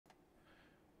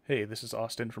Hey, this is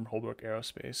Austin from Holbrook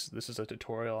Aerospace. This is a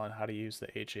tutorial on how to use the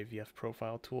HAVF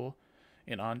profile tool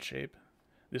in Onshape.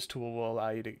 This tool will allow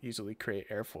you to easily create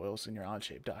airfoils in your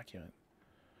Onshape document.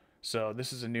 So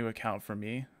this is a new account for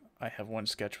me. I have one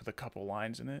sketch with a couple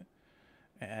lines in it,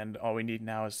 and all we need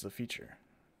now is the feature.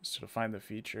 So to find the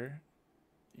feature,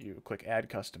 you click Add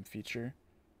Custom Feature,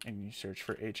 and you search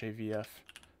for HAVF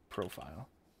profile.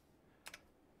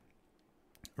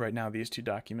 Right now these two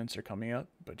documents are coming up,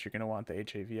 but you're going to want the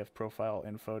HAVF profile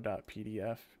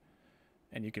info.pdf,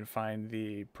 and you can find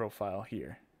the profile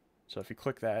here. So if you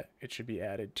click that, it should be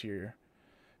added to your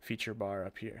feature bar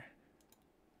up here.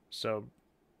 So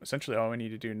essentially all we need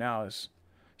to do now is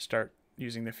start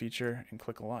using the feature and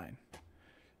click a line,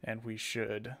 and we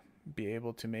should be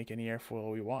able to make any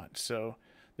airfoil we want. So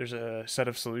there's a set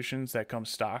of solutions that come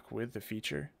stock with the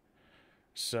feature.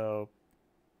 So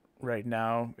right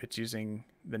now it's using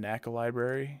the NACA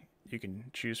library. You can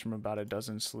choose from about a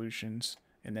dozen solutions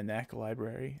in the NACA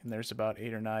library, and there's about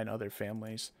 8 or 9 other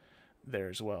families there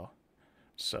as well.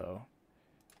 So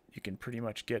you can pretty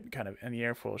much get kind of any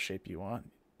airfoil shape you want.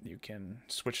 You can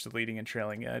switch the leading and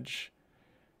trailing edge.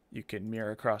 You can mirror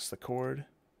across the chord,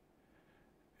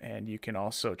 and you can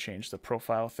also change the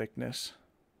profile thickness.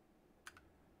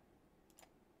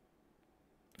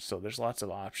 So there's lots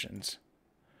of options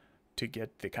to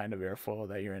get the kind of airfoil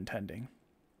that you're intending.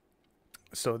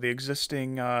 So the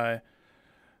existing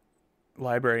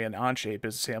library in Onshape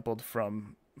is sampled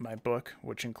from my book,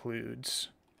 which includes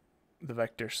the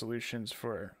vector solutions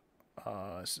for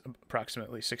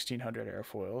approximately 1,600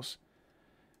 airfoils.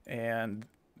 And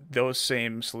those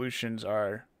same solutions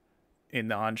are in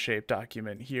the Onshape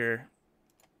document here.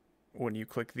 When you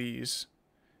click these,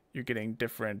 you're getting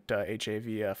different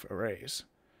HAVF arrays.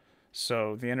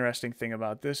 So the interesting thing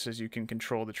about this is you can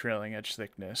control the trailing edge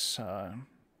thickness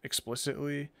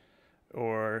explicitly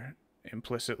or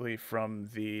implicitly from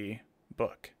the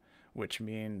book, which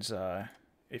means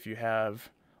if you have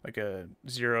like a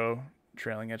 0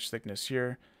 trailing edge thickness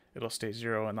here, it'll stay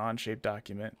 0 in the Onshape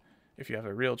document. If you have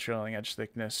a real trailing edge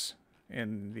thickness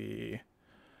in the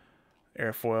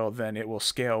airfoil, then it will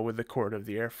scale with the chord of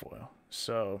the airfoil.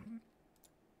 So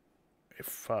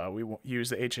if we use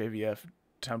the HAVF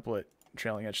template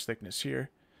trailing edge thickness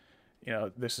here,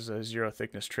 this is a 0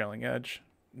 thickness trailing edge.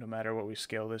 No matter what we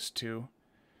scale this to,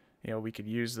 we could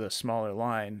use the smaller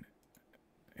line,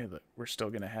 and we're still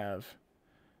going to have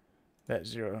that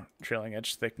 0 trailing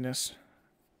edge thickness.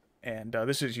 And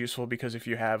this is useful because if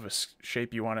you have a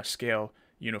shape you want to scale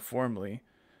uniformly,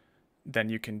 then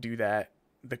you can do that.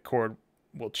 The chord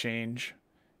will change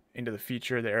into the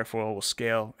feature, the airfoil will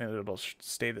scale, and it'll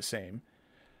stay the same.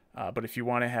 But if you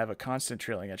want to have a constant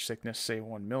trailing edge thickness, say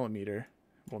 1 millimeter,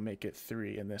 we'll make it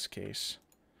 3 in this case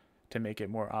to make it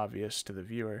more obvious to the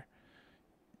viewer.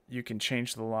 You can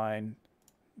change the line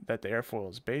that the airfoil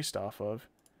is based off of.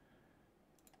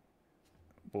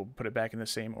 We'll put it back in the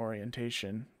same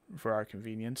orientation for our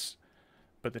convenience,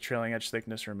 but the trailing edge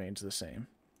thickness remains the same.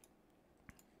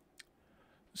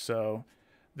 So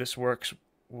this works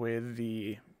with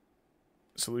the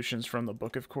solutions from the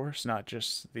book, of course, not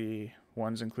just the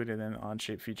ones included in the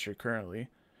Onshape feature currently.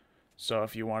 So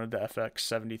if you wanted the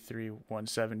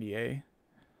FX73170A,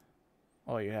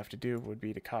 all you have to do would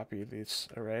be to copy this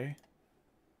array.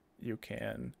 You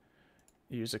can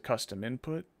use a custom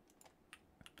input,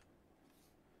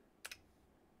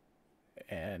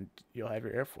 and you'll have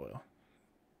your airfoil.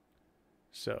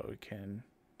 So we can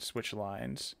switch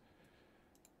lines,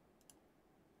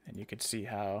 and you can see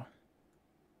how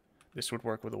this would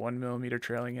work with a 1 millimeter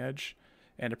trailing edge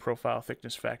and a profile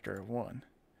thickness factor of 1.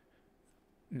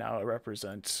 Now it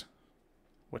represents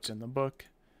what's in the book.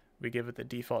 We give it the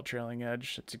default trailing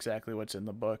edge. It's exactly what's in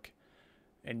the book.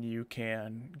 And you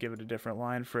can give it a different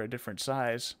line for a different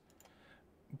size.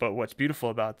 But what's beautiful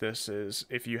about this is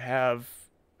if you have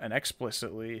an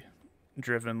explicitly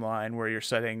driven line where you're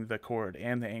setting the chord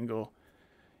and the angle,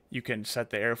 you can set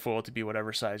the airfoil to be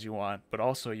whatever size you want, but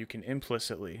also you can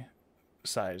implicitly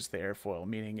size the airfoil,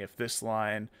 meaning if this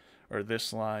line or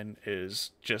this line is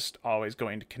just always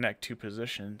going to connect 2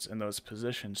 positions and those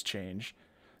positions change,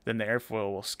 then the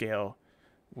airfoil will scale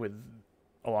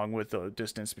along with the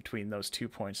distance between those 2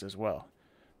 points as well.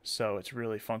 So it's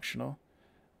really functional.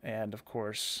 And of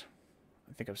course,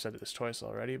 I think I've said this twice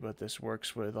already, but this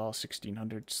works with all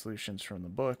 1,600 solutions from the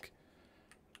book.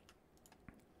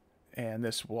 And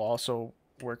this will also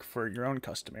work for your own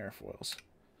custom airfoils.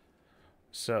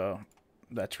 So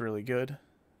that's really good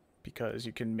because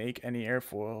you can make any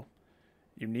airfoil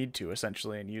you need to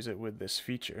essentially and use it with this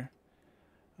feature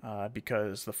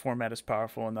because the format is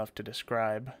powerful enough to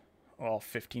describe all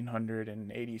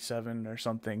 1,587 or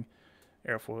something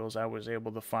airfoils I was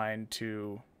able to find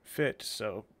to fit,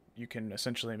 so you can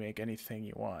essentially make anything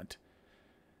you want.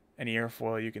 Any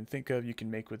airfoil you can think of, you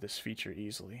can make with this feature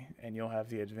easily, and you'll have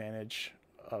the advantage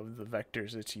of the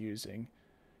vectors it's using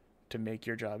to make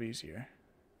your job easier.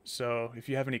 So if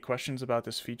you have any questions about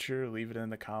this feature, leave it in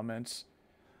the comments.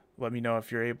 Let me know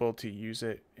if you're able to use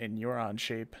it in your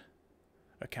Onshape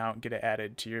account, get it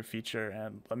added to your feature,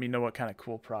 and let me know what kind of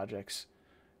cool projects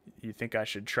you think I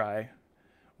should try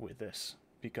with this,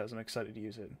 because I'm excited to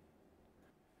use it.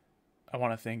 I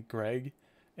want to thank Greg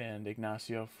and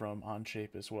Ignacio from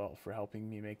Onshape as well for helping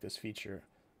me make this feature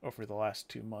over the last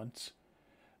 2 months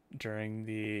during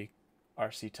the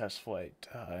RC test flight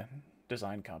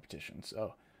design competition.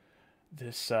 So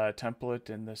this template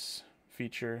and this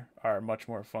feature are much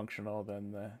more functional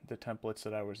than the templates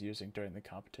that I was using during the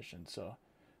competition. So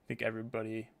I think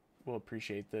everybody will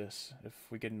appreciate this if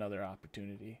we get another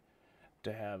opportunity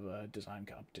to have a design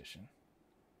competition.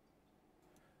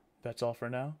 That's all for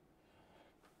now.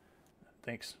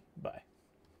 Thanks. Bye.